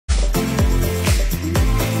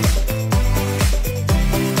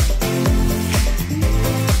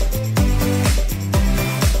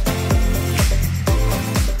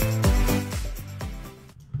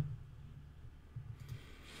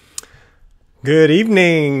Good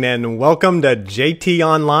evening and welcome to JT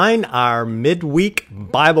Online, our midweek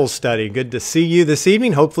Bible study. Good to see you this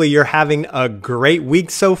evening. Hopefully you're having a great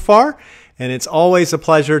week so far, and it's always a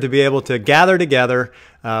pleasure to be able to gather together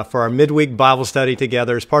for our midweek Bible study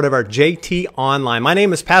together as part of our JT Online. My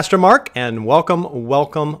name is Pastor Mark, and welcome,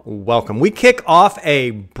 welcome, welcome. We kick off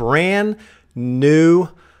a brand new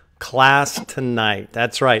class tonight.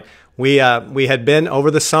 That's right. We had been over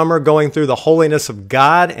the summer going through the holiness of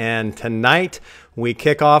God, and tonight we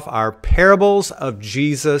kick off our Parables of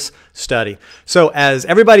Jesus study. So as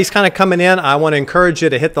everybody's kind of coming in, I want to encourage you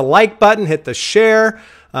to hit the like button, hit the share,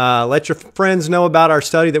 let your friends know about our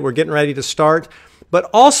study that we're getting ready to start. But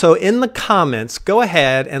also in the comments, go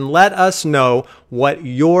ahead and let us know what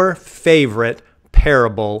your favorite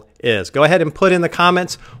parable is. Go ahead and put in the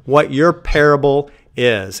comments what your parable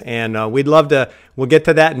is. And we'd love to, we'll get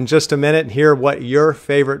to that in just a minute and hear what your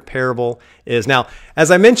favorite parable is. Now,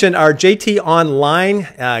 as I mentioned, our JT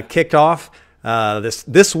Online kicked off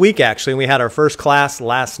this week, actually. We had our first class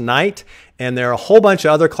last night, and there are a whole bunch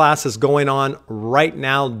of other classes going on right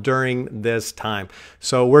now during this time.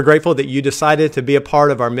 So we're grateful that you decided to be a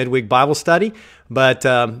part of our midweek Bible study. But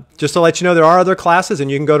just to let you know, there are other classes, and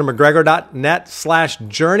you can go to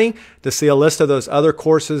McGregor.net/journey to see a list of those other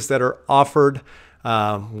courses that are offered.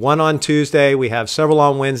 One on Tuesday, we have several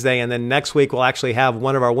on Wednesday, and then next week we'll actually have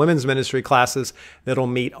one of our women's ministry classes that'll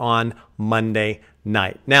meet on Monday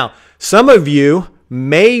night. Now, some of you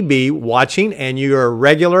may be watching and you're a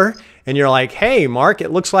regular and you're like, hey, Mark,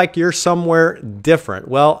 it looks like you're somewhere different.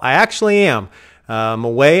 Well, I actually am. I'm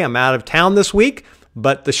away. I'm out of town this week,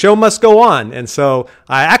 but the show must go on. And so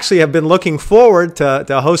I actually have been looking forward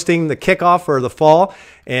to hosting the kickoff for the fall.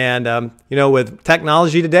 And, you know, with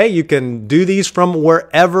technology today, you can do these from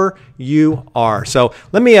wherever you are. So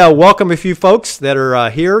let me welcome a few folks that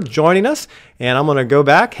are here joining us. And I'm going to go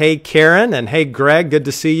back. Hey, Karen, and hey, Greg, good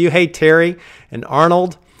to see you. Hey, Terry and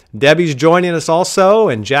Arnold. Debbie's joining us also,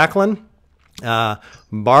 and Jacqueline.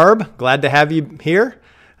 Barb, glad to have you here.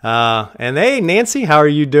 And hey, Nancy, how are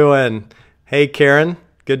you doing? Hey, Karen,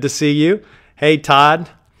 good to see you. Hey,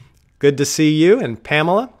 Todd, good to see you. And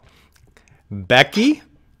Pamela, Becky,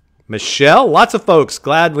 Michelle, lots of folks.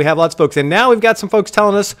 Glad we have lots of folks. And now we've got some folks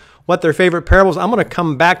telling us what their favorite parables. I'm going to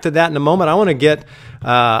come back to that in a moment. I want to get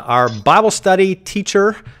our Bible study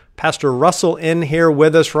teacher, Pastor Russell, in here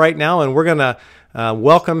with us right now, and we're going to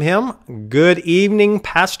welcome him. Good evening,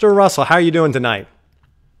 Pastor Russell. How are you doing tonight?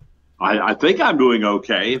 I think I'm doing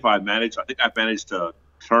okay. I think I've managed to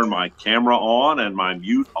turn my camera on and my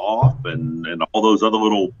mute off and all those other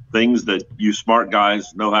little things that you smart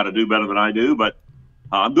guys know how to do better than I do. But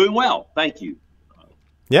I'm doing well. Thank you.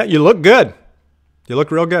 Yeah, you look good. You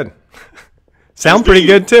look real good. Sound pretty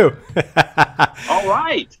good too. All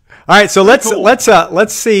right. All right, so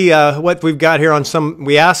let's see what we've got here on some.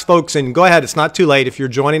 We asked folks, and go ahead. It's not too late if you're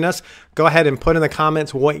joining us. Go ahead and put in the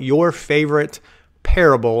comments what your favorite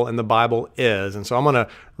parable in the Bible is. And so I'm going to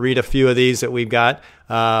read a few of these that we've got.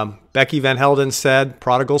 Becky Van Helden said,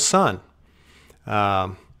 prodigal son.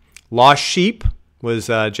 Lost sheep was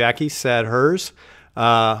Jackie said hers.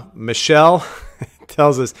 Michelle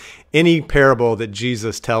tells us any parable that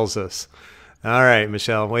Jesus tells us. All right,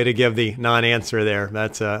 Michelle, way to give the non-answer there.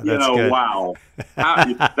 That's good. Wow.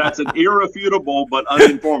 That's an irrefutable but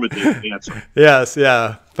uninformative answer. Yes,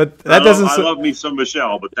 yeah. But that doesn't. I love me some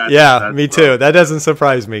Michelle, but that's me too. That doesn't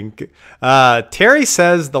surprise me. Terry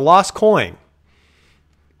says the lost coin.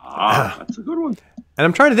 That's a good one. And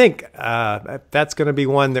I'm trying to think if that's going to be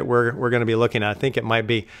one that we're going to be looking at. I think it might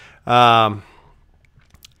be going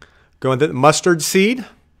to mustard seed.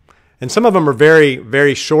 And some of them are very,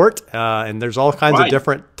 very short, and there's all kinds of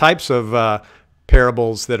different types of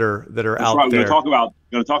parables that are out there. We're going to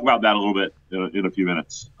talk about that a little bit in a few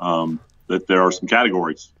minutes. That there are some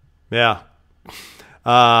categories. Yeah,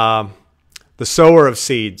 the sower of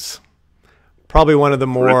seeds, probably one of the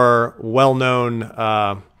more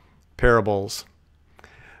well-known parables.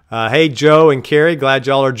 Hey, Joe and Carrie, glad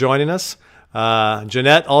y'all are joining us.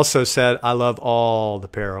 Jeanette also said, "I love all the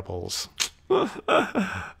parables."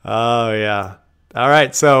 Oh yeah. All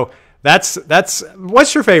right. So that's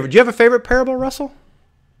what's your favorite? Do you have a favorite parable, Russell?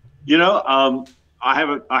 You know, I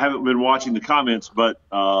haven't been watching the comments, but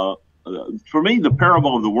for me, the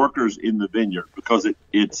parable of the workers in the vineyard, because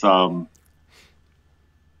it's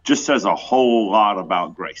just says a whole lot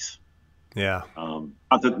about grace. Yeah.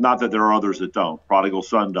 Not that there are others that don't. Prodigal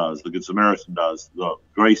son does. The Good Samaritan does. The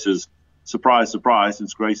grace is, surprise, surprise,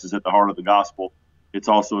 since grace is at the heart of the gospel. It's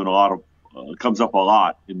also in a lot of comes up a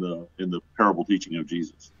lot in the parable teaching of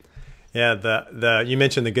Jesus. Yeah, you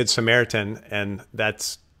mentioned the Good Samaritan, and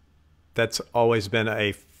that's always been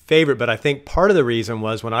a favorite, but I think part of the reason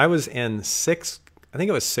was when I was in I think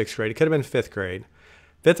it was sixth grade. It could have been fifth grade.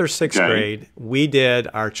 Fifth or sixth grade, we did,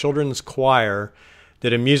 our children's choir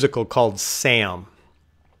did a musical called Sam,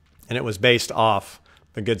 and it was based off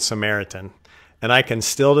The Good Samaritan. And I can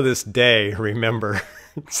still to this day remember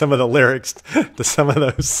some of the lyrics to some of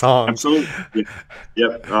those songs. Absolutely.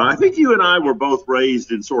 Yep. I think you and I were both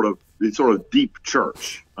raised in sort of deep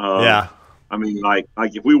church. Yeah. I mean, like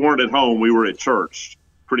if we weren't at home, we were at church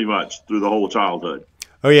pretty much through the whole childhood.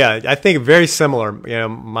 Oh yeah, I think very similar. You know,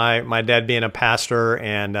 my dad being a pastor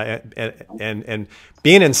and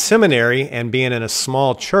being in seminary and being in a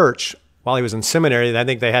small church while he was in seminary. I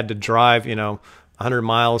think they had to drive, 100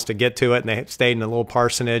 miles to get to it, and they stayed in a little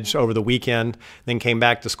parsonage over the weekend, then came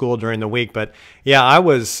back to school during the week. But yeah, I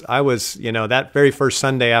was, that very first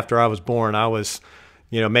Sunday after I was born, I was,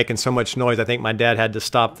 making so much noise. I think my dad had to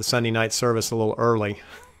stop the Sunday night service a little early.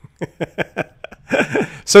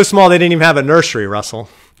 So small they didn't even have a nursery, Russell.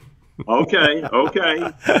 Okay.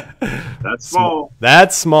 That's small.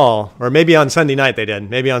 That's small. Or maybe on Sunday night they did.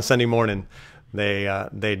 Maybe on Sunday morning they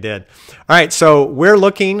did. All right, so we're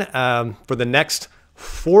looking for the next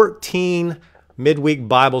 14 midweek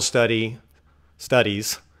Bible studies.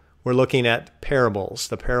 We're looking at parables,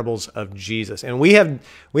 the parables of Jesus. And we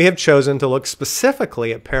have chosen to look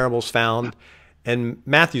specifically at parables found in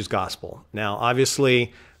Matthew's gospel. Now,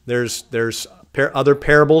 obviously, there's other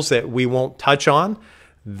parables that we won't touch on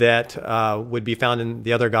that would be found in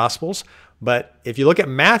the other gospels. But if you look at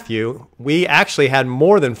Matthew, we actually had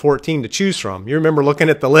more than 14 to choose from. You remember looking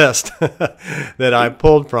at the list that I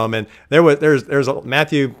pulled from, and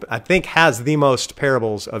Matthew, I think, has the most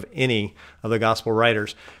parables of any of the gospel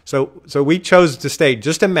writers. So we chose to stay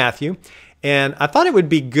just in Matthew. And I thought it would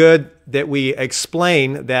be good that we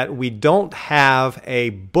explain that we don't have a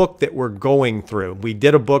book that we're going through. We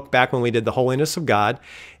did a book back when we did the Holiness of God.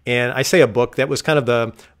 And I say a book, that was kind of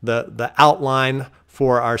the outline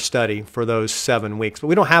for our study for those 7 weeks. But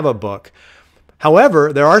we don't have a book.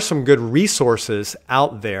 However, there are some good resources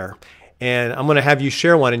out there. And I'm going to have you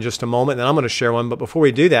share one in just a moment, and then I'm going to share one. But before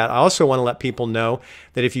we do that, I also want to let people know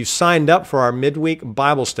that if you signed up for our midweek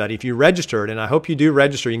Bible study, if you registered, and I hope you do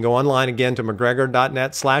register, you can go online again to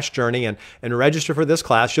McGregor.net/journey and register for this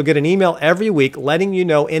class. You'll get an email every week letting you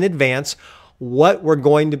know in advance what we're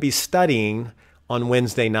going to be studying on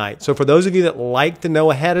Wednesday night. So for those of you that like to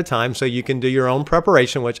know ahead of time so you can do your own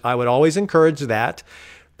preparation, which I would always encourage that,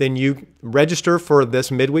 then you register for this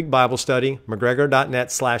midweek Bible study,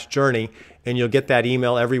 McGregor.net/journey, and you'll get that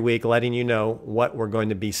email every week letting you know what we're going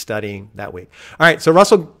to be studying that week. All right, so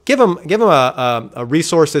Russell, give them a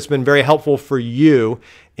resource that's been very helpful for you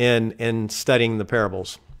in studying the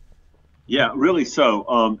parables. Yeah, really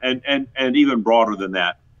so, and even broader than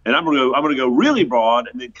that. And I'm gonna go really broad,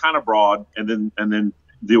 and then kind of broad, and then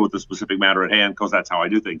deal with the specific matter at hand, because that's how I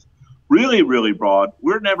do things. Really, really broad.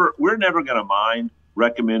 We're never gonna mind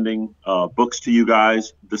recommending books to you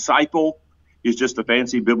guys. Disciple is just a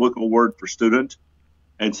fancy biblical word for student,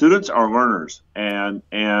 and students are learners, and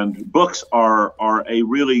books are a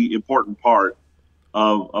really important part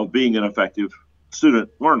of being an effective student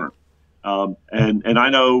learner. And I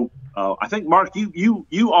know, I think, Mark,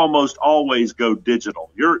 you almost always go digital.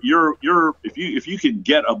 If you can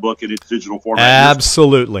get a book in its digital format,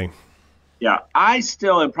 absolutely. Yeah, I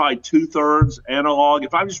still am probably 2/3 analog.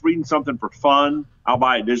 If I'm just reading something for fun, I'll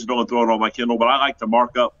buy it digital and throw it on my Kindle, but I like to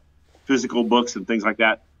mark up physical books and things like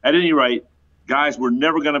that. At any rate, guys, we're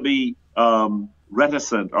never going to be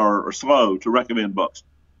reticent or slow to recommend books.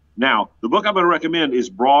 Now, the book I'm going to recommend is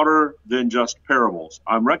broader than just parables.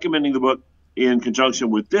 I'm recommending the book in conjunction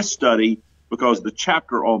with this study because the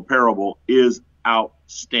chapter on parable is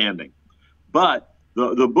outstanding. But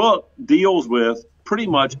the book deals with pretty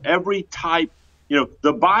much every type.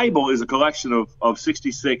 The Bible is a collection of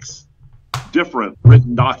 66 different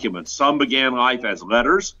written documents. Some began life as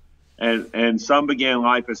letters, and some began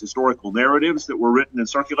life as historical narratives that were written and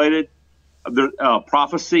circulated.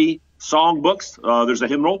 Prophecy, song books. There's a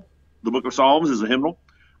hymnal. The book of Psalms is a hymnal.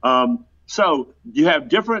 So you have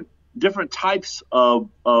different types of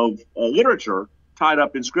literature tied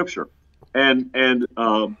up in Scripture. And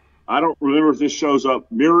I don't remember if this shows up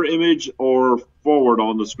mirror image or forward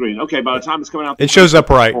on the screen. Okay, by the time it's coming out, it shows up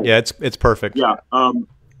right. Yeah, it's perfect. Yeah.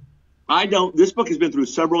 This book has been through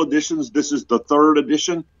several editions. This is the 3rd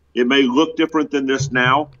edition. It may look different than this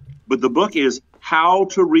now, but the book is How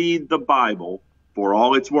to Read the Bible for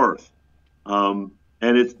All It's Worth. And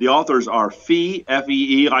the authors are Fee,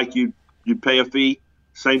 F-E-E, like you'd pay a fee,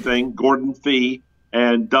 same thing, Gordon Fee,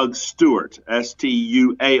 and Doug Stewart,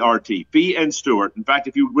 S-T-U-A-R-T, Fee and Stewart. In fact,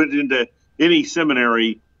 if you went into any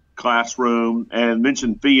seminary classroom and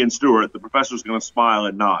mention Fee and Stewart, the professor's going to smile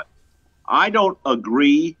and nod. I don't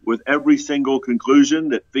agree with every single conclusion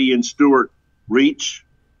that Fee and Stewart reach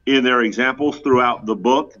in their examples throughout the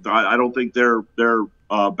book. I don't think they're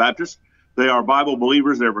Baptists. They are Bible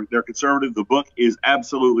believers. They're conservative. The book is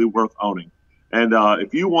absolutely worth owning. And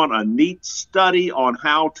if you want a neat study on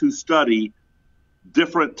how to study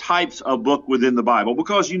different types of book within the Bible,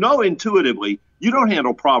 because you know intuitively you don't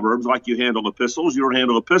handle Proverbs like you handle epistles. You don't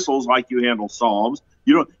handle epistles like you handle Psalms.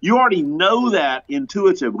 You already know that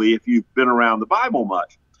intuitively if you've been around the Bible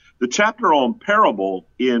much. The chapter on parable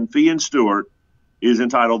in Fee and Stewart is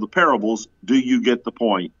entitled "The Parables. Do You Get the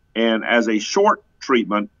Point?" And as a short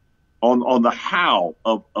treatment on the how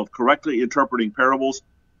of correctly interpreting parables,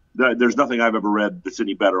 there's nothing I've ever read that's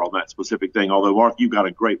any better on that specific thing. Although, Mark, you've got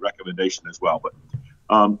a great recommendation as well. But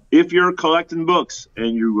if you're collecting books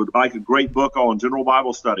and you would like a great book on general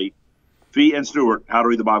Bible study, Fee and Stewart, How to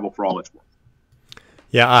Read the Bible for All It's Worth.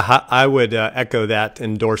 Yeah, I would echo that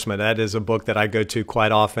endorsement. That is a book that I go to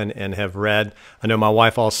quite often and have read. I know my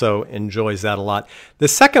wife also enjoys that a lot. The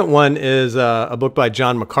second one is a book by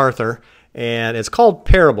John MacArthur, and it's called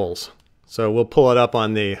Parables. So we'll pull it up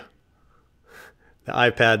on the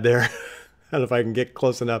iPad there. I don't know if I can get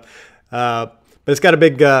close enough. But it's got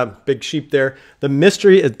a big sheep there.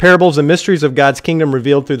 Parables and mysteries of God's kingdom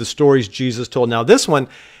revealed through the stories Jesus told. Now this one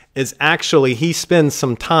is actually, he spends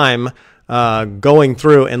some time going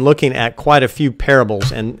through and looking at quite a few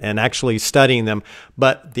parables and actually studying them.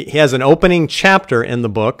 But he has an opening chapter in the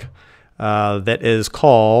book that is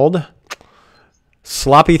called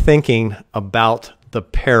Sloppy Thinking About the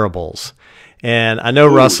Parables. And I know,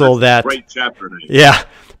 Russell, that great chapter name. Yeah,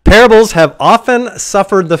 parables have often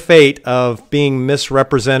suffered the fate of being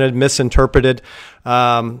misrepresented, misinterpreted.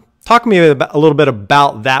 Talk to me a little bit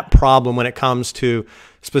about that problem when it comes to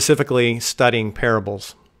specifically studying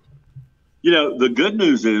parables. You know, the good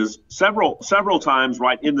news is several times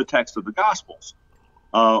right in the text of the Gospels,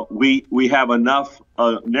 we have enough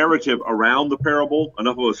narrative around the parable,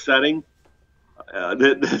 enough of a setting.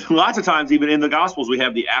 That lots of times, even in the Gospels, we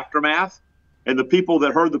have the aftermath, and the people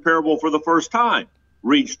that heard the parable for the first time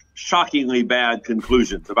reached shockingly bad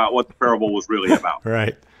conclusions about what the parable was really about.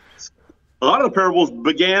 Right. A lot of the parables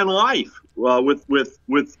began life with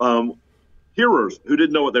hearers who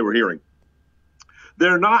didn't know what they were hearing.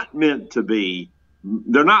 They're not meant to be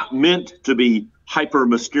hyper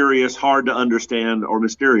mysterious, hard to understand, or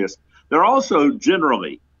mysterious. They're also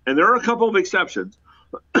generally, and there are a couple of exceptions,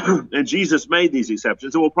 and Jesus made these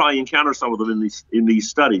exceptions, and we'll probably encounter some of them in these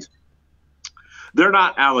studies. They're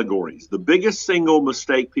not allegories. The biggest single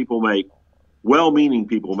mistake people make, well-meaning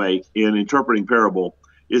people make in interpreting parable,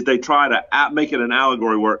 is they try to make it an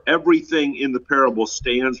allegory where everything in the parable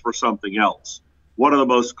stands for something else. One of the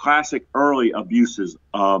most classic early abuses,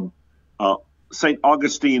 St.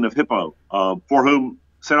 Augustine of Hippo, for whom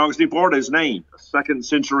St. Augustine Florida is named, a 2nd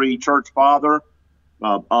century church father,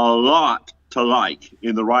 a lot to like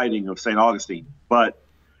in the writing of St. Augustine. But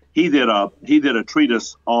he did a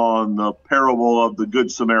treatise on the parable of the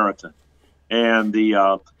Good Samaritan. And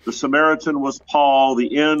the Samaritan was Paul,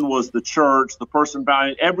 the inn was the church, the person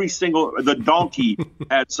buying the donkey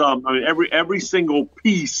had some, every single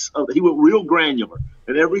piece he went real granular,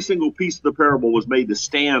 and every single piece of the parable was made to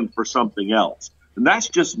stand for something else. And that's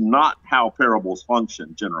just not how parables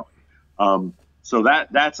function generally. So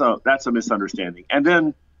that's a misunderstanding. And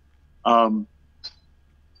then,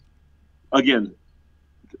 again,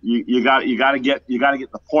 you got to get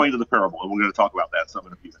the point of the parable, and we're going to talk about that some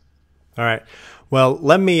in a few minutes. All right. Well,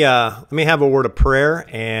 let me have a word of prayer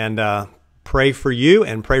and pray for you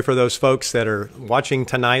and pray for those folks that are watching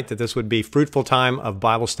tonight, that this would be a fruitful time of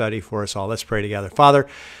Bible study for us all. Let's pray together. Father,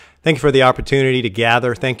 thank you for the opportunity to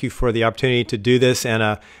gather. Thank you for the opportunity to do this in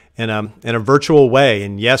a virtual way.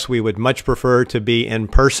 And yes, we would much prefer to be in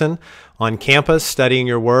person on campus studying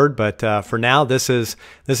your word, but for now, this is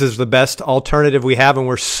the best alternative we have, and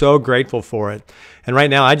we're so grateful for it. And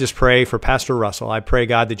right now, I just pray for Pastor Russell. I pray,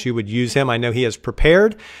 God, that you would use him. I know he is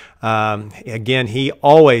prepared. Again, he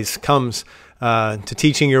always comes to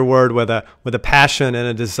teaching your word with a passion and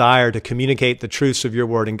a desire to communicate the truths of your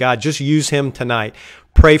word. And God, just use him tonight.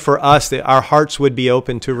 Pray for us that our hearts would be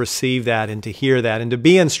open to receive that and to hear that and to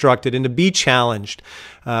be instructed and to be challenged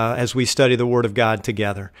as we study the word of God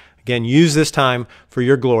together. Again, use this time for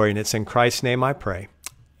your glory, and it's in Christ's name I pray.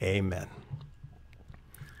 Amen.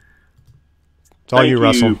 It's all you,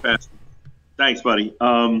 Russell. Pastor. Thanks, buddy.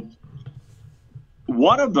 One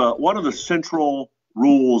of the central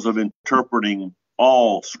rules of interpreting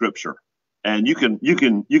all Scripture, and you can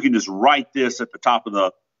just write this at the top of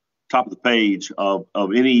top of the page of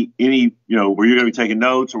any where you're going to be taking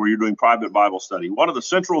notes or where you're doing private Bible study. One of the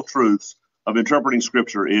central truths of interpreting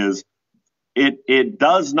Scripture is it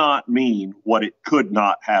does not mean what it could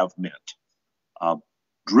not have meant.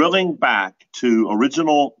 Drilling back to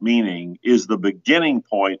original meaning is the beginning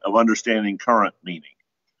point of understanding current meaning.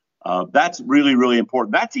 That's really, really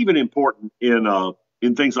important. That's even important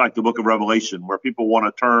in things like the book of Revelation, where people want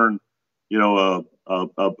to turn,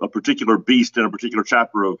 a particular beast in a particular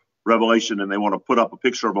chapter of Revelation, and they want to put up a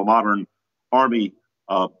picture of a modern Army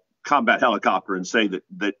combat helicopter and say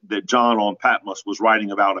that John on Patmos was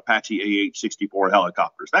writing about Apache AH-64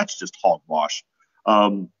 helicopters. That's just hogwash.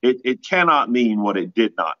 It cannot mean what it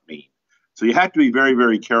did not mean. So you have to be very,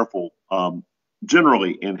 very careful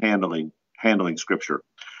generally in handling Scripture.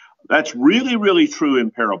 That's really, really true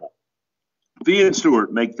in parable. Fee and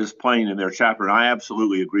Stewart make this plain in their chapter, and I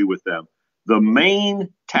absolutely agree with them. The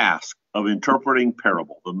main task of interpreting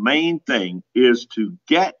parable, the main thing is to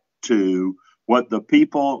get to what the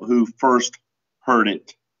people who first heard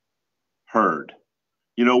it heard.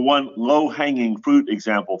 One low-hanging fruit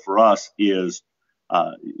example for us is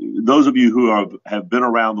those of you who have been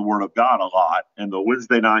around the Word of God a lot and the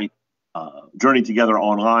Wednesday night Journey Together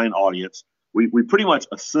online audience, we pretty much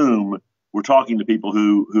assume we're talking to people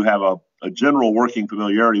who have a general working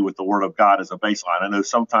familiarity with the Word of God as a baseline. I know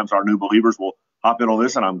sometimes our new believers will hop in on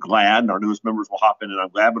this, and I'm glad, and our newest members will hop in, and I'm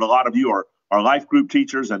glad, but a lot of you are life group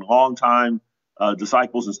teachers and longtime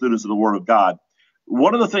disciples and students of the Word of God.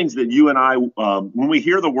 One of the things that you and I, when I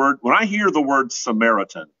hear the word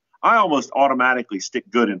Samaritan, I almost automatically stick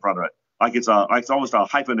good in front of it. Like it's almost a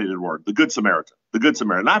hyphenated word, the Good Samaritan, the Good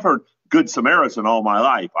Samaritan. I've heard Good Samaritan all my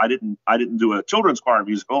life. I didn't do a children's choir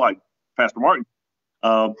musical like Pastor Martin,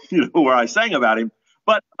 where I sang about him.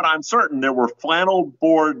 But I'm certain there were flannel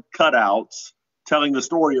board cutouts telling the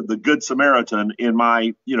story of the Good Samaritan in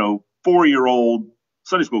my 4-year-old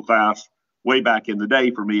Sunday school class way back in the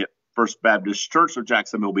day for me at First Baptist Church of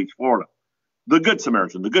Jacksonville Beach, Florida. The Good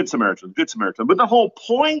Samaritan, the Good Samaritan, the Good Samaritan. But the whole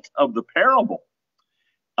point of the parable,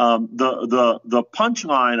 the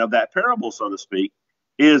punchline of that parable, so to speak,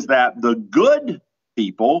 is that the good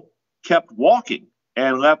people kept walking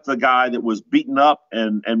and left the guy that was beaten up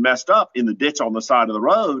and messed up in the ditch on the side of the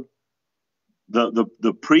road.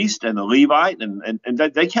 The priest and the Levite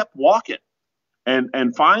and they kept walking,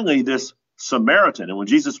 and finally this Samaritan. And when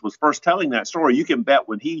Jesus was first telling that story, you can bet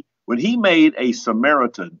when he made a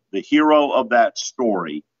Samaritan the hero of that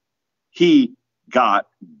story, he got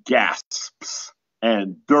gasps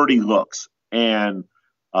and dirty looks. And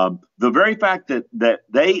the very fact that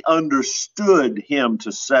they understood him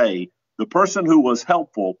to say the person who was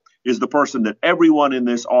helpful is the person that everyone in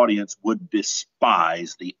this audience would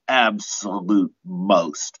despise the absolute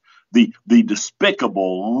most. The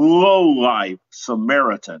despicable, low-life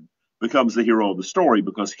Samaritan becomes the hero of the story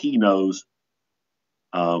because he knows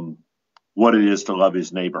what it is to love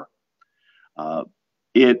his neighbor.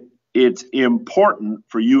 It's important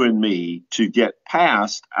for you and me to get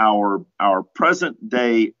past our present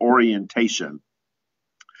day orientation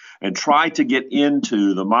and try to get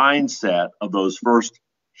into the mindset of those first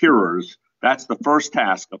hearers. That's the first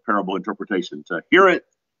task of parable interpretation, to hear it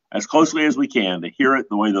as closely as we can, to hear it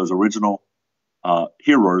the way those original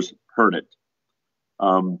hearers heard it.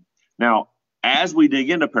 Now, as we dig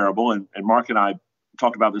into parable, and Mark and I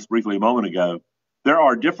talked about this briefly a moment ago, there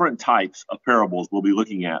are different types of parables we'll be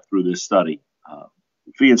looking at through this study.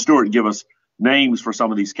 Fee and Stewart give us names for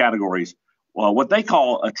some of these categories. Well, what they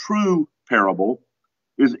call a true parable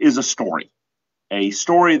is a story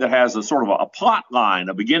that has a sort of a plot line,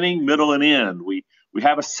 a beginning, middle, and end. We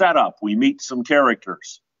have a setup. We meet some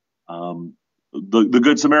characters. The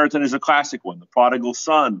Good Samaritan is a classic one. The Prodigal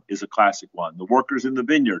Son is a classic one. The Workers in the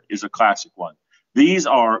Vineyard is a classic one. These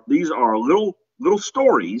are little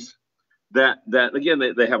stories that again,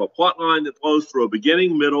 they have a plot line that flows through a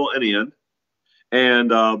beginning, middle, and end.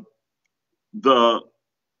 And the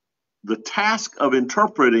task of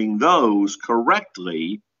interpreting those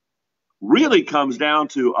correctly really comes down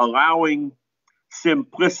to allowing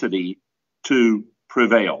simplicity to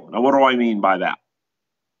prevail. Now, what do I mean by that?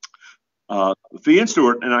 Fee and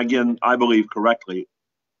Stewart, and again, I believe correctly,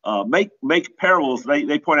 make parables.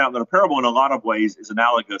 They point out that a parable in a lot of ways is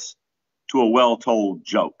analogous to a well-told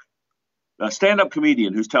joke. A stand-up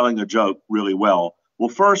comedian who's telling a joke really well will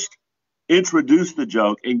first introduce the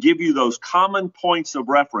joke and give you those common points of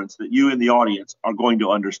reference that you in the audience are going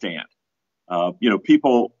to understand.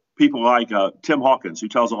 People like Tim Hawkins, who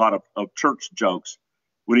tells a lot of church jokes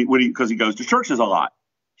because he goes to churches a lot.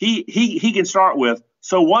 He can start with,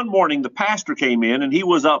 So one morning, the pastor came in and he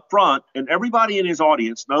was up front, and everybody in his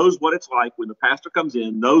audience knows what it's like when the pastor comes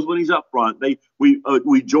in, knows when he's up front.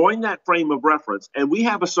 We join that frame of reference, and we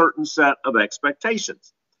have a certain set of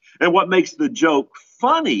expectations. And what makes the joke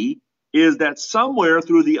funny is that somewhere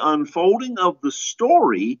through the unfolding of the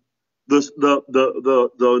story,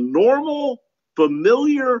 the normal,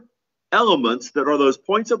 familiar elements that are those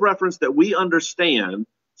points of reference that we understand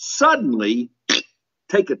suddenly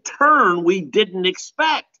take a turn we didn't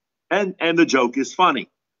expect. And the joke is funny.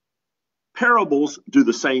 Parables do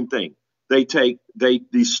the same thing.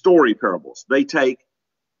 These story parables, they take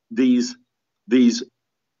these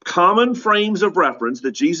common frames of reference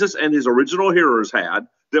that Jesus and his original hearers had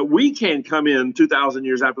that we can come in 2,000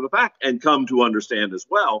 years after the fact and come to understand as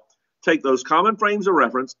well. Take those common frames of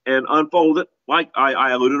reference and unfold it, like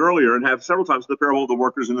I alluded earlier, and have several times the parable of the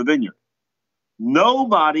workers in the vineyard.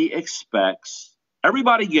 Nobody expects,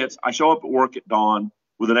 everybody gets, I show up at work at dawn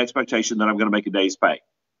with an expectation that I'm going to make a day's pay.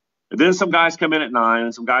 And then some guys come in at 9,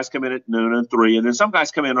 and some guys come in at noon and 3, and then some guys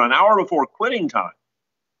come in an hour before quitting time.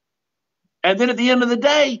 And then at the end of the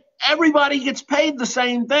day, everybody gets paid the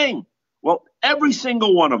same thing. Well, every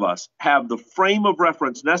single one of us have the frame of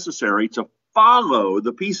reference necessary to follow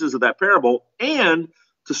the pieces of that parable and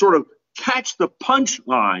to sort of catch the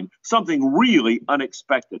punchline. Something really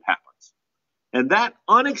unexpected happens. And that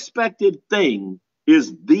unexpected thing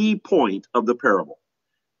is the point of the parable.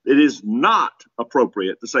 It is not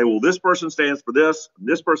appropriate to say, well, this person stands for this, and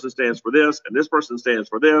this person stands for this, and this person stands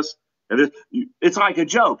for this. And it's like a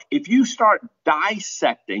joke. If you start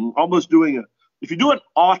dissecting, if you do an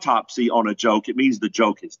autopsy on a joke, it means the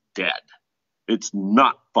joke is dead. It's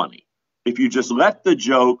not funny. If you just let the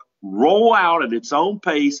joke roll out at its own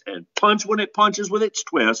pace and punch when it punches with its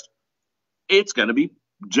twist, it's going to be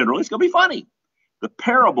funny. The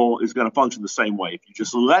parable is going to function the same way. If you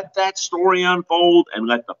just let that story unfold and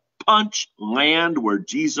let the punch land where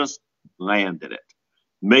Jesus landed it,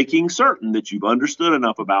 making certain that you've understood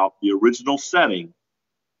enough about the original setting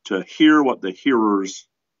to hear what the hearers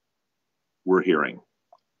were hearing.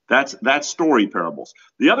 That's story parables.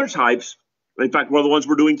 The other types, in fact, the one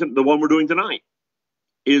we're doing tonight,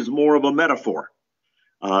 is more of a metaphor.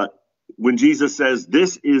 When Jesus says,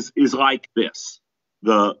 "This is like this,"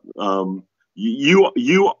 you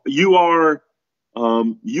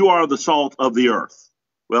are the salt of the earth.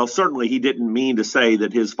 Well, certainly he didn't mean to say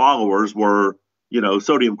that his followers were,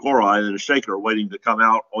 sodium chloride in a shaker waiting to come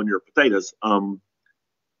out on your potatoes.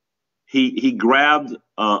 He grabbed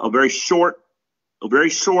a very short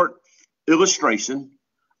illustration,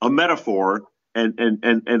 a metaphor,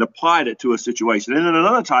 and applied it to a situation. And then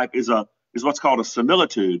another type is what's called a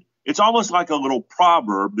similitude. It's almost like a little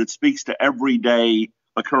proverb that speaks to everyday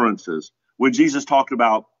occurrences. When Jesus talked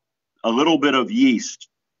about a little bit of yeast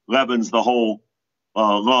leavens the whole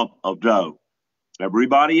lump of dough,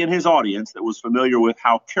 everybody in his audience that was familiar with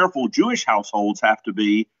how careful Jewish households have to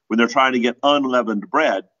be when they're trying to get unleavened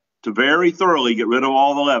bread to very thoroughly get rid of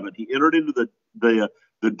all the leaven. He entered into the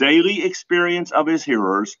daily experience of his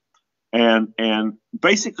hearers and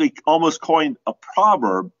basically almost coined a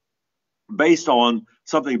proverb based on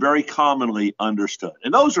something very commonly understood.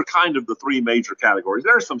 And those are kind of the three major categories.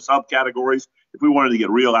 There are some subcategories if we wanted to get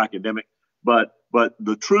real academic, but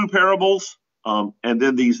the true parables, and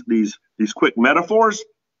then these quick metaphors,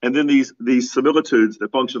 and then these similitudes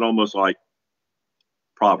that function almost like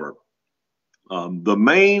proverb. The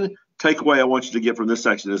main takeaway I want you to get from this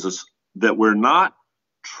section is that we're not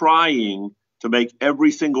trying to make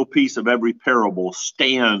every single piece of every parable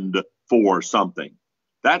stand for something.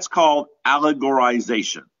 That's called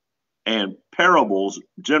allegorization. And parables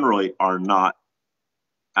generally are not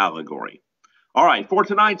allegory. All right, for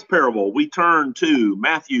tonight's parable, we turn to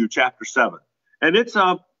Matthew chapter 7. And it's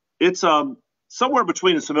somewhere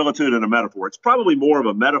between a similitude and a metaphor. It's probably more of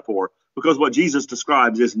a metaphor because what Jesus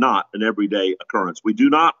describes is not an everyday occurrence. We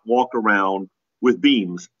do not walk around with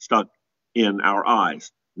beams stuck in our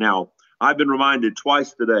eyes. Now, I've been reminded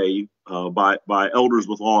twice today by elders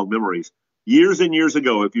with long memories. Years and years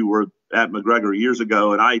ago, if you were at McGregor years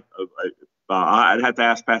ago, and I'd have to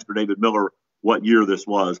ask Pastor David Miller what year this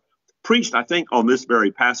was, preached, I think, on this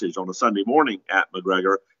very passage on a Sunday morning at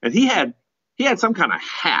McGregor, and he had some kind of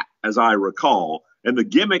hat, as I recall, and the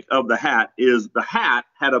gimmick of the hat is the hat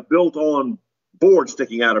had a built-on board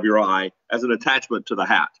sticking out of your eye as an attachment to the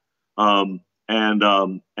hat,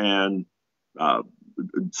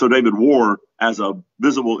 so David wore as a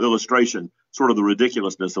visible illustration sort of the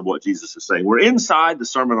ridiculousness of what Jesus is saying. We're inside the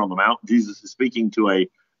Sermon on the Mount. Jesus is speaking to a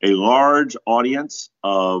large audience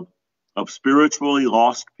of spiritually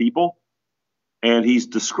lost people, and he's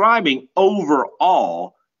describing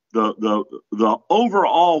overall the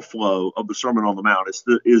overall flow of the Sermon on the Mount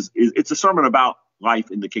it's a sermon about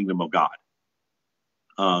life in the kingdom of God.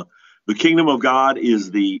 The kingdom of God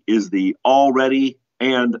is the already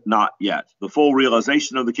and not yet. The full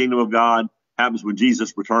realization of the kingdom of God happens when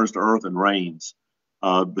Jesus returns to earth and reigns.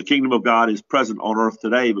 The kingdom of God is present on earth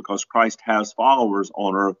today because Christ has followers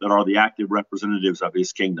on earth that are the active representatives of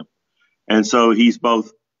his kingdom. And so he's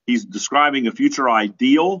describing a future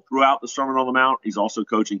ideal throughout the Sermon on the Mount. He's also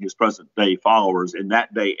coaching his present day followers in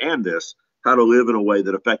that day and this, how to live in a way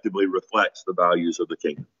that effectively reflects the values of the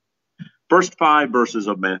kingdom. First 5 verses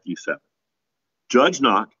of Matthew 7. Judge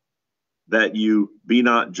not, that you be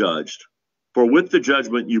not judged. For with the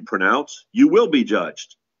judgment you pronounce, you will be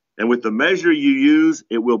judged. And with the measure you use,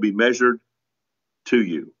 it will be measured to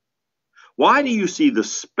you. Why do you see the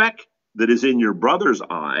speck that is in your brother's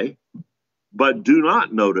eye, but do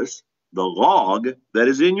not notice the log that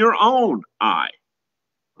is in your own eye?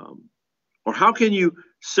 Or how can you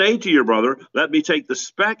say to your brother, let me take the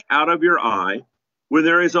speck out of your eye, when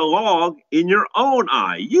there is a log in your own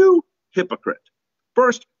eye? You hypocrite.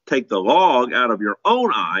 First, take the log out of your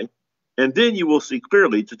own eye, and then you will see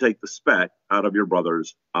clearly to take the speck out of your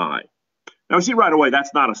brother's eye. Now, see right away,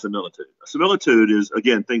 that's not a similitude. A similitude is,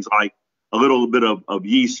 again, things like a little bit of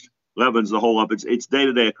yeast leavens the whole up. It's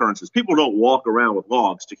day-to-day occurrences. People don't walk around with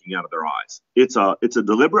logs sticking out of their eyes. It's a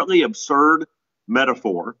deliberately absurd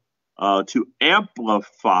metaphor to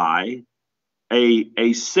amplify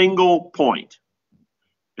a single point,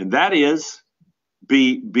 and that is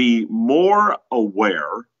be more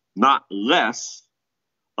aware, not less,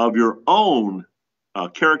 of your own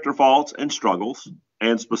character faults and struggles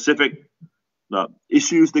and specific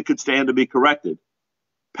issues that could stand to be corrected.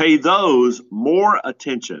 Pay those more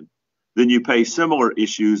attention than you pay similar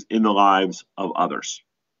issues in the lives of others.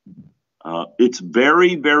 It's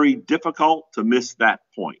very, very difficult to miss that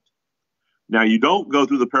point. Now, you don't go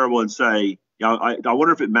through the parable and say, I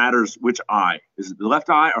wonder if it matters which eye. Is it the left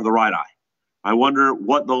eye or the right eye? I wonder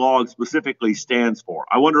what the log specifically stands for.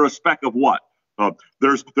 I wonder a speck of what?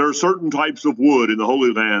 There are certain types of wood in the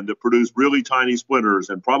Holy Land that produce really tiny splinters,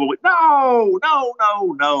 and probably no.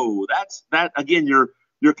 That again,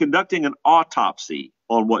 you're conducting an autopsy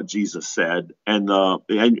on what Jesus said, and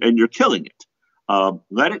you're killing it.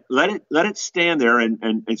 Let it stand there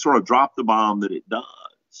and sort of drop the bomb that it does.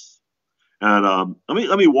 And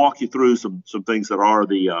let me walk you through some things that are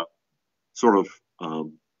the sort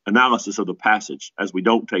of analysis of the passage, as we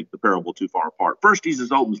don't take the parable too far apart. First,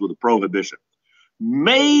 Jesus opens with a prohibition.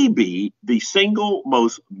 Maybe the single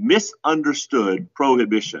most misunderstood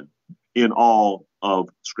prohibition in all of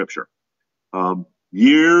Scripture.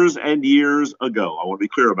 Years and years ago, I want to be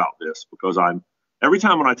clear about this, because every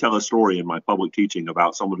time when I tell a story in my public teaching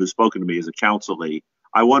about someone who's spoken to me as a counselee,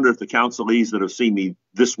 I wonder if the counselees that have seen me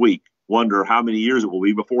this week wonder how many years it will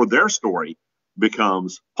be before their story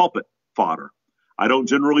becomes pulpit fodder. I don't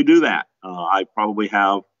generally do that. I probably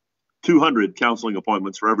have 200 counseling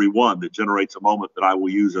appointments for every one that generates a moment that I will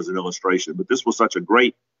use as an illustration. But this was such a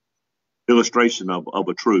great illustration of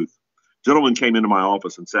a truth. Gentleman came into my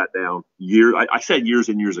office and sat down I said years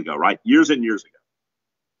and years ago, right? Years and years ago.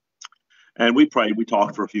 And we prayed. We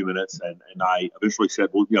talked for a few minutes, and I eventually said,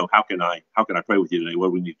 well, how can I pray with you today? What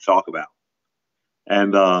do we need to talk about?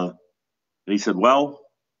 And he said, well,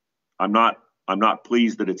 I'm not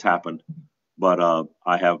pleased that it's happened, but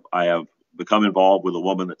I have become involved with a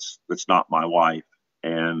woman that's not my wife.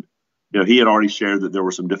 And he had already shared that there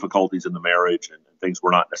were some difficulties in the marriage, and things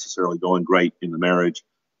were not necessarily going great in the marriage.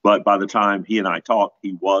 But by the time he and I talked,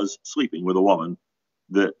 he was sleeping with a woman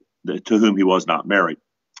to whom he was not married.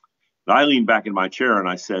 And I leaned back in my chair and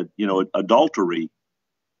I said, adultery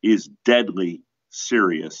is deadly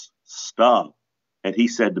serious stuff. And he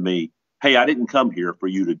said to me, hey, I didn't come here for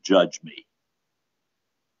you to judge me.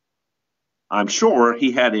 I'm sure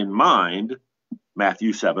he had in mind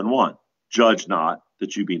Matthew 7:1, judge not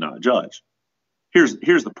that you be not judged. Here's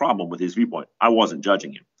the problem with his viewpoint. I wasn't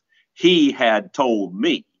judging him. He had told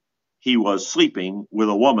me he was sleeping with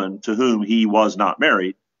a woman to whom he was not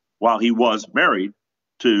married, while he was married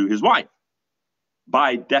to his wife.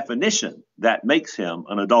 By definition, that makes him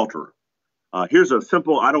an adulterer. Here's a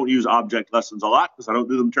simple, I don't use object lessons a lot because I don't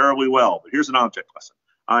do them terribly well, but here's an object lesson.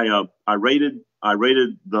 I raided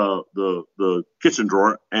the kitchen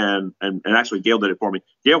drawer and actually Gail did it for me.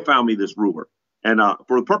 Gail found me this ruler. And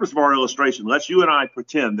for the purpose of our illustration, let's you and I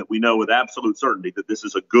pretend that we know with absolute certainty that this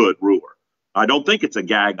is a good ruler. I don't think it's a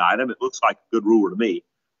gag item. It looks like a good ruler to me.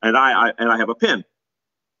 And I have a pen.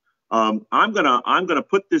 I'm gonna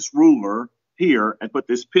put this ruler here and put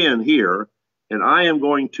this pen here, and I am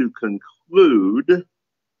going to conclude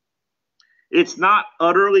It's not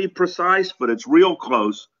utterly precise, but it's real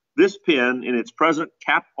close. This pen, in its present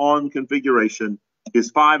cap-on configuration,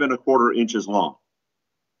 is 5¼ inches long.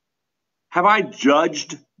 Have I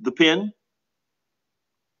judged the pen?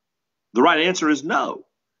 The right answer is no.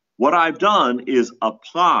 What I've done is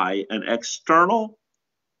apply an external,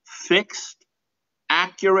 fixed,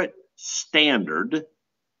 accurate standard.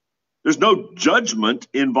 There's no judgment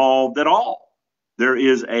involved at all. There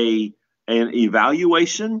is an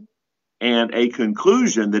evaluation and a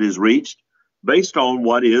conclusion that is reached based on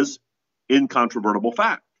what is incontrovertible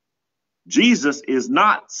fact. Jesus is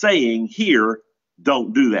not saying here,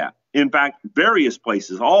 don't do that. In fact, various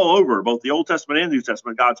places all over, both the Old Testament and New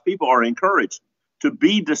Testament, God's people are encouraged to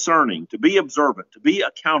be discerning, to be observant, to be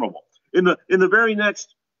accountable. In the very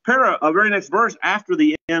next verse after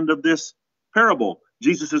the end of this parable,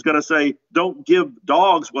 Jesus is going to say, don't give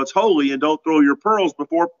dogs what's holy and don't throw your pearls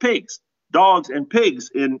before pigs. Dogs and pigs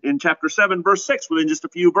in chapter 7, verse 6, within just a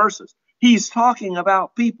few verses. He's talking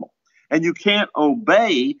about people. And you can't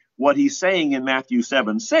obey what he's saying in Matthew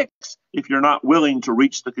 7:6 if you're not willing to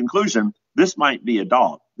reach the conclusion, this might be a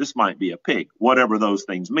dog, this might be a pig, whatever those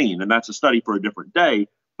things mean. And that's a study for a different day.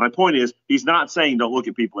 My point is, he's not saying don't look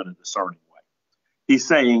at people in a discerning way. He's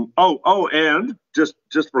saying, and just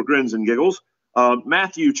for grins and giggles,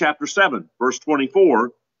 Matthew chapter 7, verse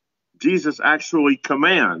 24, Jesus actually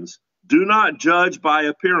commands, do not judge by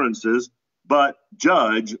appearances, but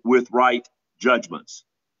judge with right judgments.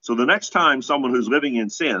 So the next time someone who's living in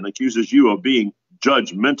sin accuses you of being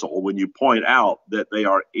judgmental when you point out that they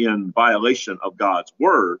are in violation of God's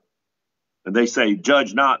word, and they say,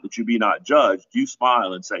 judge not that you be not judged, you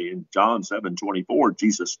smile and say, in John 7:24,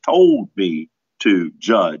 Jesus told me to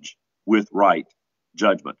judge with right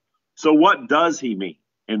judgment. So what does he mean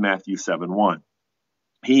in Matthew 7:1?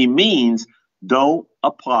 He means don't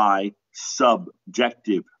apply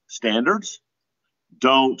subjective standards.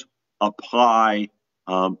 Don't apply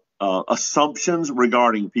assumptions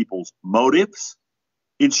regarding people's motives.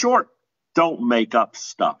 In short, don't make up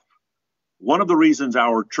stuff. One of the reasons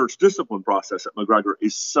our church discipline process at McGregor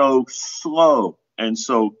is so slow and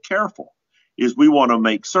so careful is we want to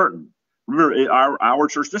make certain. Remember, our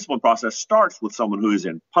church discipline process starts with someone who is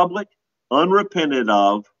in public, unrepented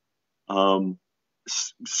of,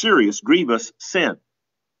 serious, grievous sin.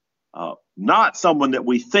 Not someone that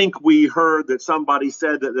we think we heard that somebody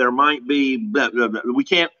said that there might be. We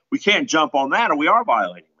can't jump on that, or we are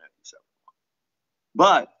violating Matthew 7.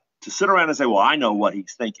 But to sit around and say, well, I know what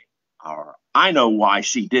he's thinking, or I know why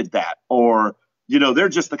she did that, or they're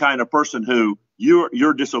just the kind of person who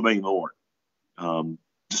you're disobeying the Lord.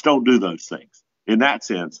 Just don't do those things. In that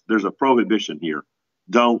sense, there's a prohibition here.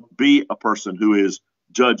 Don't be a person who is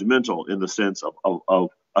judgmental in the sense of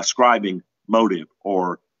ascribing motive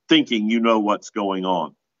or thinking you know what's going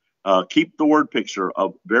on. Keep the word picture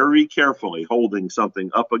of very carefully holding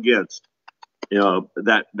something up against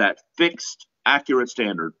that fixed, accurate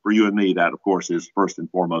standard for you and me. That, of course, is first and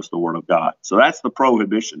foremost the word of God. So that's the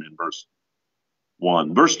prohibition in verse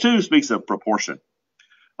 1. Verse 2 speaks of proportion.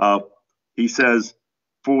 He says,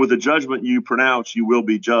 for with the judgment you pronounce, you will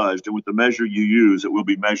be judged, and with the measure you use, it will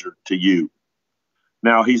be measured to you.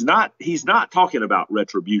 Now, he's not talking about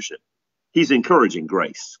retribution. He's encouraging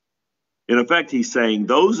grace. In effect, he's saying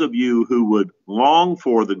those of you who would long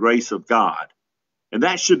for the grace of God, and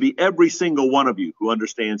that should be every single one of you who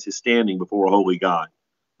understands his standing before a holy God.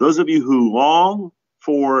 Those of you who long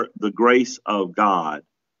for the grace of God,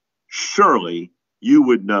 surely you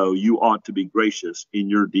would know you ought to be gracious in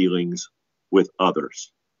your dealings with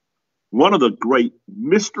others. One of the great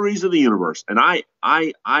mysteries of the universe, and I'm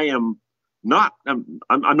not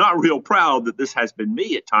real proud that this has been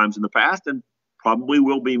me at times in the past, and probably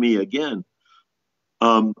will be me again.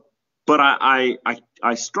 But I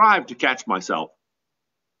strive to catch myself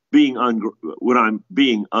when I'm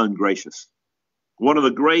being ungracious. One of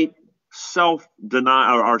the great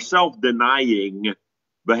self-denying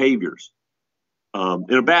behaviors, in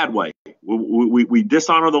a bad way. We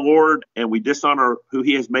dishonor the Lord and we dishonor who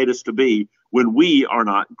he has made us to be when we are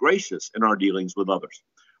not gracious in our dealings with others.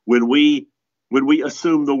 When we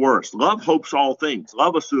assume the worst. Love hopes all things.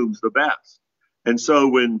 Love assumes the best. And so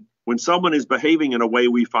when someone is behaving in a way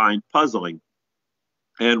we find puzzling,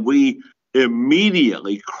 and we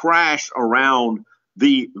immediately crash around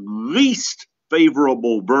the least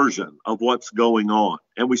favorable version of what's going on,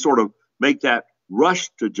 and we sort of make that rush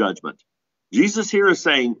to judgment. Jesus here is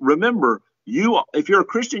saying, remember, if you're a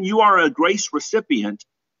Christian, you are a grace recipient.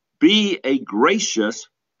 Be a gracious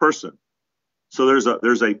person. So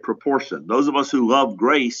there's a proportion. Those of us who love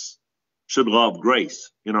grace should love grace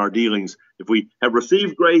in our dealings. If we have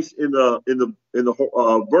received grace in the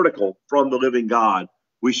vertical from the living God,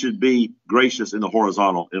 we should be gracious in the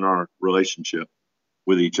horizontal in our relationship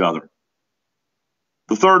with each other.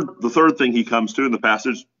 The third thing he comes to in the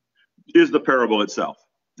passage is the parable itself.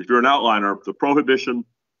 If you're an outliner, the prohibition,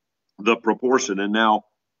 the proportion, and now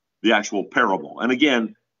the actual parable. And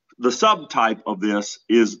again, the subtype of this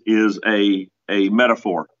is a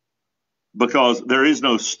metaphor, because there is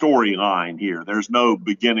no storyline here. There's no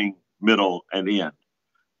beginning, middle, and end.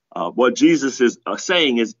 What Jesus is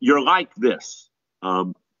saying is, you're like this,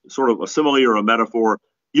 sort of a simile or a metaphor.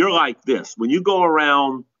 You're like this. When you go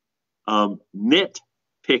around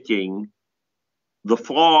nitpicking the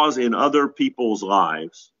flaws in other people's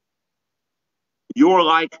lives, you're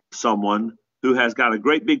like someone who has got a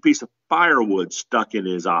great big piece of firewood stuck in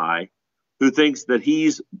his eye, who thinks that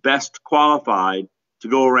he's best qualified to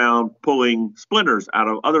go around pulling splinters out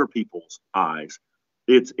of other people's eyes.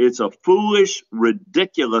 It's a foolish,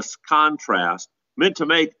 ridiculous contrast meant to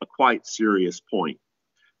make a quite serious point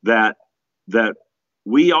that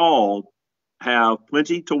we all have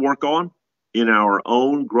plenty to work on in our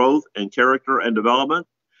own growth and character and development.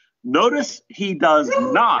 Notice he does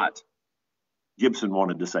not, Gibson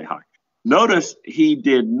wanted to say hi. Notice he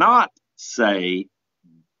did not say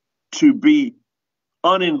to be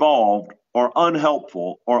uninvolved or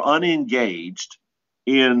unhelpful or unengaged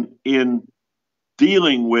in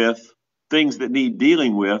dealing with things that need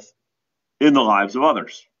dealing with in the lives of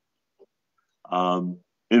others.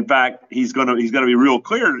 In fact, he's going to be real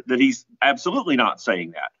clear that he's absolutely not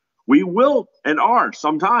saying that. We will and are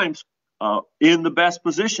sometimes in the best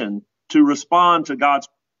position to respond to God's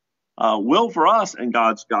will for us and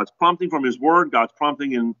God's prompting from his word, God's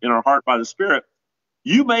prompting in our heart by the Spirit.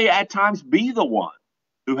 You may at times be the one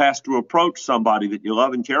who has to approach somebody that you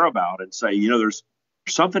love and care about and say, there's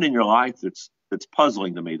something in your life that's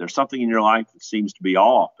puzzling to me. There's something in your life that seems to be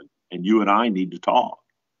off, and you and I need to talk.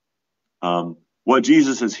 What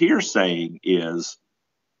Jesus is here saying is,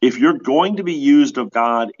 if you're going to be used of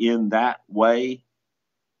God in that way,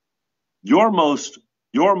 your most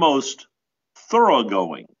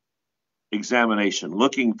thoroughgoing examination,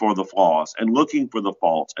 looking for the flaws and looking for the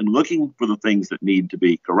faults and looking for the things that need to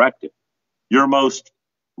be corrected, your most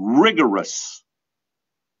rigorous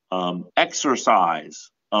exercise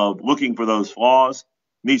of looking for those flaws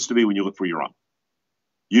needs to be when you look for your own.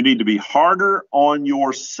 You need to be harder on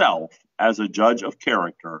yourself as a judge of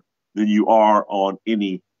character than you are on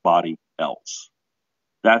anybody else.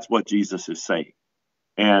 That's what Jesus is saying.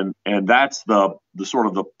 And that's the sort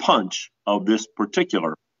of the punch of this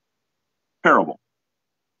particular parable.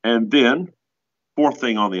 And then, fourth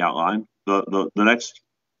thing on the outline, the next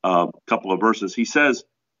couple of verses, he says,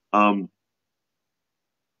 you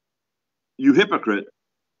hypocrite,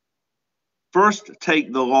 first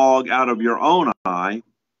take the log out of your own eye,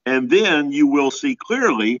 and then you will see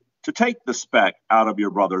clearly to take the speck out of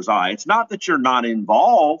your brother's eye. It's not that you're not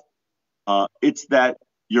involved, it's that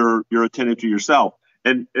you're attentive to yourself.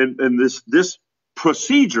 And this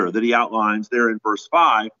procedure that he outlines there in verse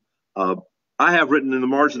 5, I have written in the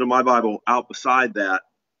margin of my Bible out beside that,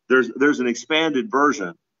 there's an expanded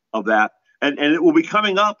version of that. And it will be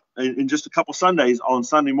coming up in just a couple Sundays on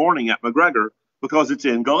Sunday morning at McGregor, because it's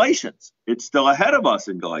in Galatians. It's still ahead of us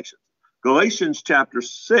in Galatians. Galatians chapter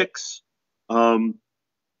 6,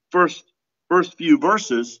 first few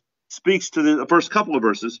verses speaks to the first couple of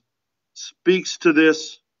verses speaks to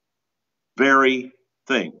this very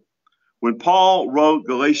thing. When Paul wrote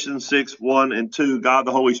Galatians 6, 1 and 2, God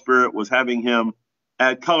the Holy Spirit was having him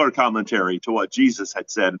add color commentary to what Jesus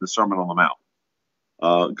had said in the Sermon on the Mount.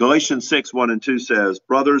 Galatians 6, 1 and 2 says,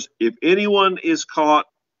 brothers, if anyone is caught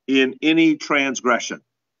in any transgression,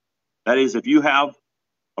 that is, if you have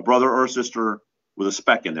a brother or a sister with a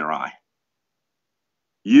speck in their eye,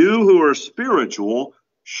 you who are spiritual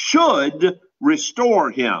should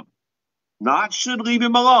restore him. Not should leave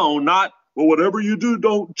him alone, not, well, whatever you do,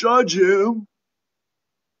 don't judge him.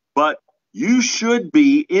 But you should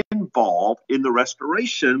be involved in the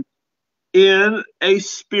restoration in a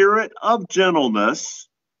spirit of gentleness.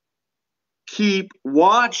 Keep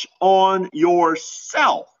watch on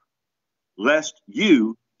yourself, lest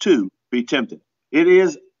you too be tempted. It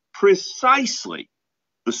is precisely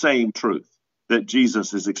the same truth that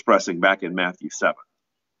Jesus is expressing back in Matthew 7.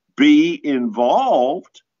 Be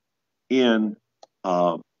involved in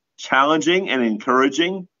challenging and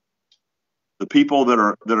encouraging the people that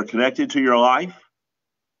are connected to your life,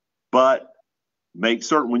 but make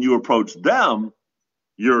certain when you approach them,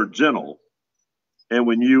 you're gentle. And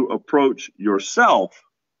when you approach yourself,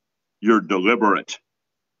 you're deliberate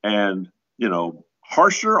and,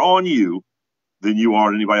 harsher on you than you are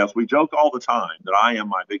on anybody else. We joke all the time that I am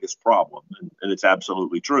my biggest problem, and it's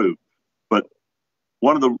absolutely true. But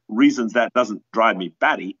one of the reasons that doesn't drive me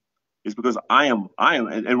batty is because I am,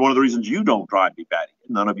 and one of the reasons you don't drive me batty,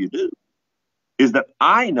 and none of you do, is that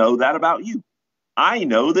I know that about you. I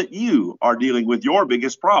know that you are dealing with your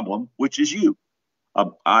biggest problem, which is you.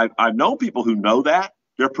 I've known people who know that.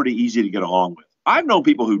 They're pretty easy to get along with. I've known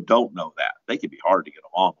people who don't know that. They can be hard to get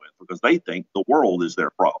along with because they think the world is their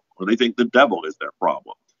problem, or they think the devil is their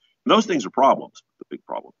problem. And those things are problems. The big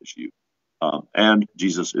problem is you. And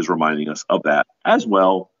Jesus is reminding us of that as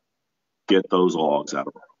well. Get those logs out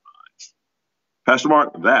of our eyes. Pastor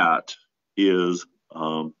Mark, that is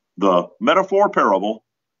the metaphor parable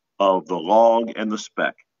of the log and the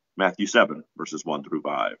speck, Matthew 7, verses 1 through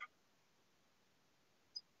 5.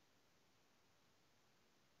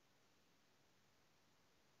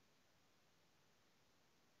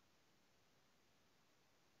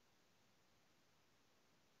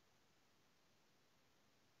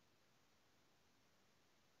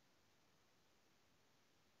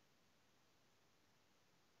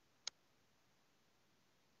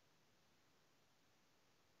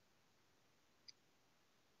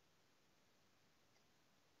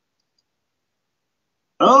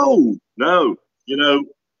 Oh, no, you know,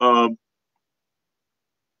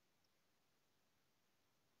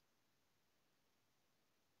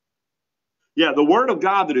 yeah, the word of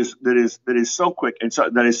God that is so quick and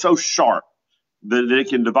that is so sharp that it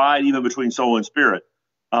can divide even between soul and spirit.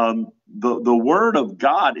 The word of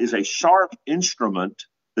God is a sharp instrument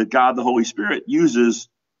that God the Holy Spirit uses.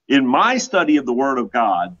 In my study of the word of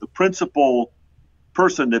God, the principal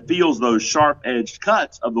person that feels those sharp-edged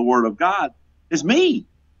cuts of the word of God is me.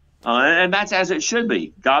 And that's as it should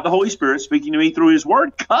be. God the Holy Spirit speaking to me through his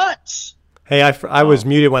word cuts. Hey, I was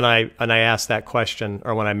muted when I asked that question,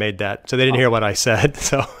 or when I made that, so they didn't hear what I said.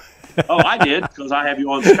 So. Oh, I did, because I have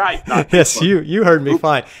you on Skype. Yes, you heard me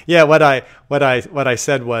fine. Yeah, what I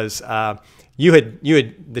said was you had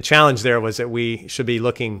the challenge there was that we should be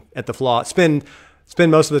looking at the flaw. Spend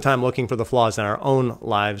most of the time looking for the flaws in our own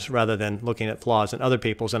lives rather than looking at flaws in other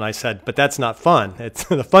people's. And I said, but that's not fun. It's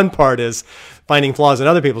the fun part is finding flaws in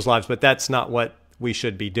other people's lives, but that's not what we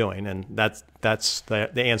should be doing. And that's the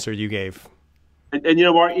answer you gave. And you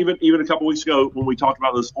know, Mark, even a couple weeks ago when we talked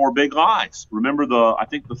about those 4 big lies, remember I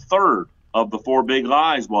think the third of the 4 big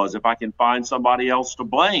lies was, if I can find somebody else to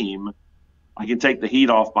blame, I can take the heat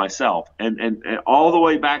off myself. And all the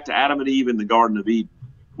way back to Adam and Eve in the Garden of Eden,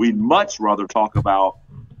 we'd much rather talk about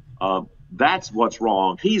that's what's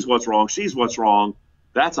wrong, he's what's wrong, she's what's wrong.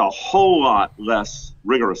 That's a whole lot less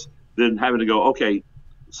rigorous than having to go, okay,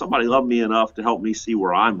 somebody loved me enough to help me see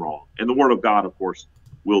where I'm wrong. And the Word of God, of course,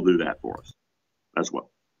 will do that for us as well.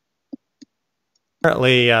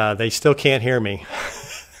 Apparently, they still can't hear me.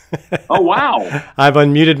 Oh, wow. I've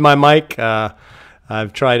unmuted my mic.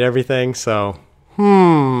 I've tried everything. So,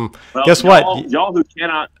 well, guess what? Y'all who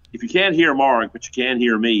cannot, if you can't hear Mark, but you can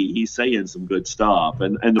hear me, he's saying some good stuff.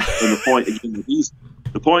 And the point again,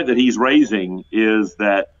 the point that he's raising is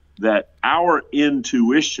that our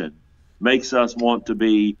intuition makes us want to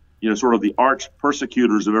be, sort of the arch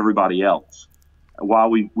persecutors of everybody else, while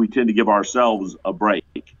we tend to give ourselves a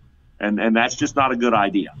break. And that's just not a good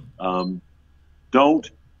idea.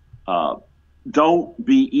 Don't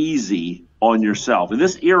be easy on yourself. In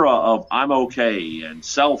this era of I'm okay and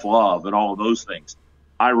self-love and all of those things,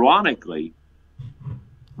 ironically,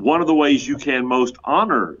 one of the ways you can most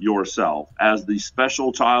honor yourself as the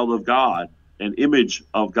special child of God, an image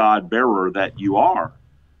of God bearer that you are,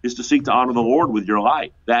 is to seek to honor the Lord with your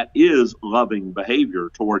life. That is loving behavior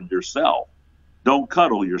toward yourself. Don't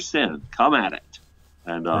cuddle your sin. Come at it.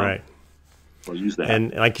 And right. We'll use that.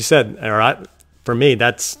 And like you said, for me,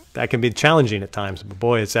 that can be challenging at times. But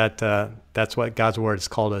boy, that's what God's word has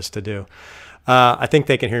called us to do. I think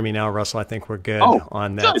they can hear me now, Russell. I think we're good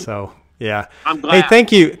on that. Good. So yeah. I'm glad.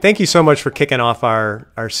 Hey, thank you so much for kicking off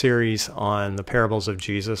our series on the parables of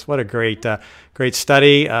Jesus. What a great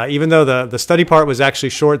study. Even though the study part was actually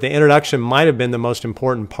short, the introduction might have been the most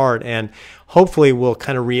important part. And hopefully we'll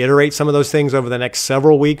kind of reiterate some of those things over the next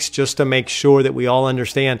several weeks just to make sure that we all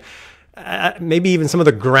understand maybe even some of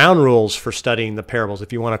the ground rules for studying the parables,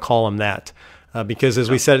 if you want to call them that. Because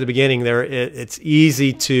as we said at the beginning, it's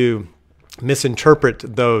easy to misinterpret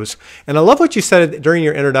those. And I love what you said during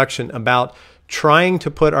your introduction about trying to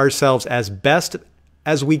put ourselves as best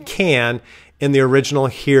as we can in the original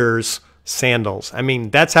hearer's sandals. I mean,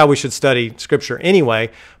 that's how we should study Scripture anyway,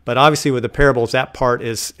 but obviously with the parables, that part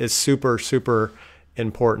is super, super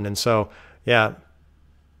important. And so, yeah,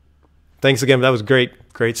 thanks again. That was great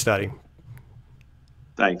study.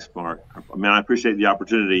 Thanks, Mark. I mean, I appreciate the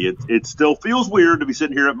opportunity. It still feels weird to be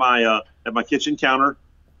sitting here at my kitchen counter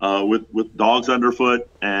with dogs underfoot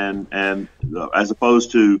and as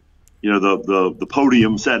opposed to the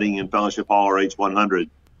podium setting in Fellowship Hall or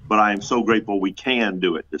H100. But I am so grateful we can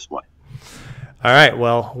do it this way. All right,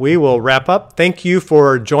 well, we will wrap up. Thank you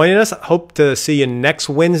for joining us. Hope to see you next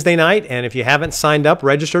Wednesday night. And if you haven't signed up,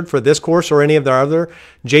 registered for this course or any of the other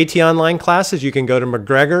JT Online classes, you can go to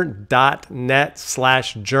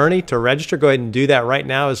McGregor.net/journey to register. Go ahead and do that right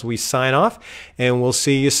now as we sign off. And we'll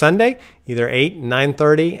see you Sunday, either 8,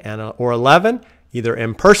 9:30, or 11, either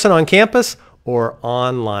in person on campus or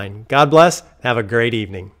online. God bless. Have a great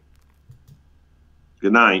evening.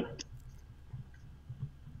 Good night.